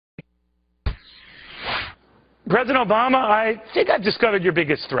President Obama, I think I've discovered your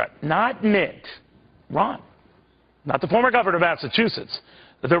biggest threat. Not Mitt, Ron. Not the former governor of Massachusetts,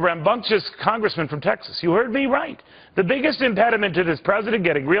 the rambunctious congressman from Texas. You heard me right. The biggest impediment to this president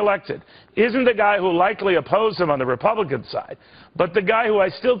getting reelected isn't the guy who likely opposed him on the Republican side, but the guy who I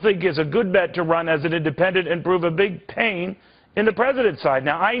still think is a good bet to run as an independent and prove a big pain in the president's side.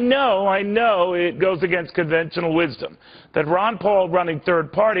 Now, I know it goes against conventional wisdom that Ron Paul running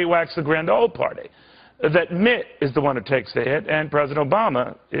third party whacks the grand old party, that Mitt is the one who takes the hit and President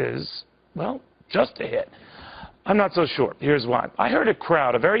Obama is, well, just a hit. I'm not so sure. Here's why. I heard a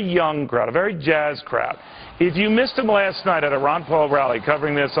crowd, a very young crowd, a very jazz crowd. If you missed him last night at a Ron Paul rally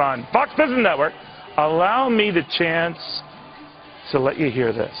covering this on Fox Business Network, allow me the chance to let you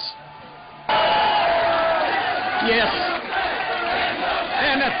hear this. Yes.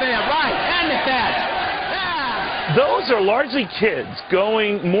 And that's it, right. And it's that. Yeah. Those are largely kids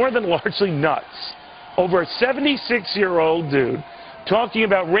going more than largely nuts over a 76-year-old dude talking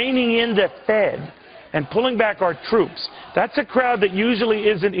about reining in the Fed and pulling back our troops. That's a crowd that usually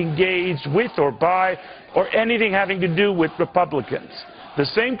isn't engaged with or by or anything having to do with Republicans. The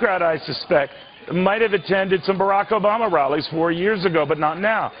same crowd, I suspect, might have attended some Barack Obama rallies 4 years ago, but not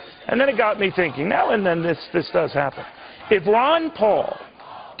now. And then it got me thinking, now and then this does happen. If Ron Paul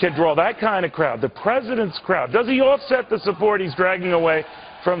can draw that kind of crowd, the president's crowd, does he offset the support he's dragging away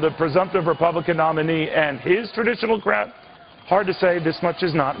from the presumptive Republican nominee and his traditional crowd? Hard to say. This much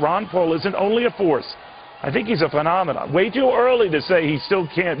is not. Ron Paul isn't only a force. I think he's a phenomenon. Way too early to say he still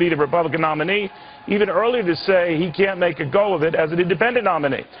can't be the Republican nominee. Even earlier to say he can't make a go of it as an independent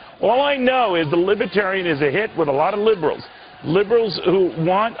nominee. All I know is the Libertarian is a hit with a lot of liberals. Liberals who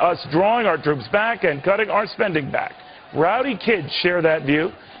want us drawing our troops back and cutting our spending back. Rowdy kids share that view.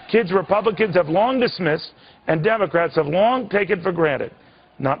 Kids Republicans have long dismissed and Democrats have long taken for granted.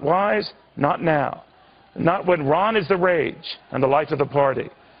 Not wise, not now. Not when Ron is the rage and the life of the party,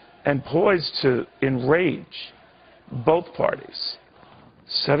 and poised to enrage both parties.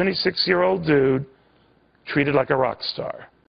 76-year-old dude treated like a rock star.